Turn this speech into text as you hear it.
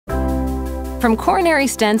From coronary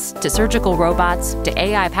stents to surgical robots to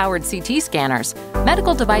AI-powered CT scanners,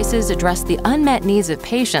 medical devices address the unmet needs of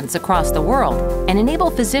patients across the world and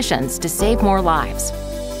enable physicians to save more lives.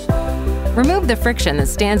 Remove the friction that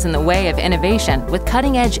stands in the way of innovation with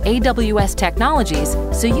cutting-edge AWS technologies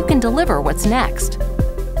so you can deliver what's next.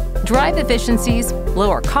 Drive efficiencies,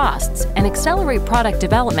 lower costs, and accelerate product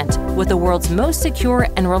development with the world's most secure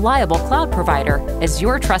and reliable cloud provider as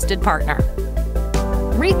your trusted partner.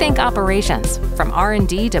 Rethink operations from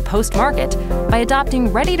R&D to post-market by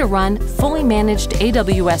adopting ready-to-run, fully managed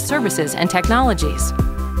AWS services and technologies.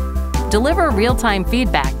 Deliver real-time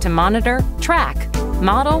feedback to monitor, track,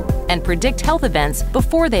 model, and predict health events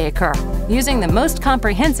before they occur using the most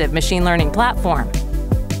comprehensive machine learning platform.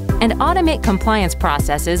 And automate compliance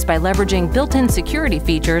processes by leveraging built-in security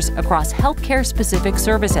features across healthcare-specific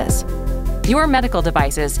services. Your medical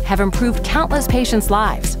devices have improved countless patients'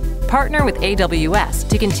 lives. Partner with AWS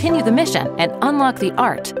to continue the mission and unlock the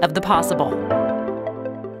art of the possible.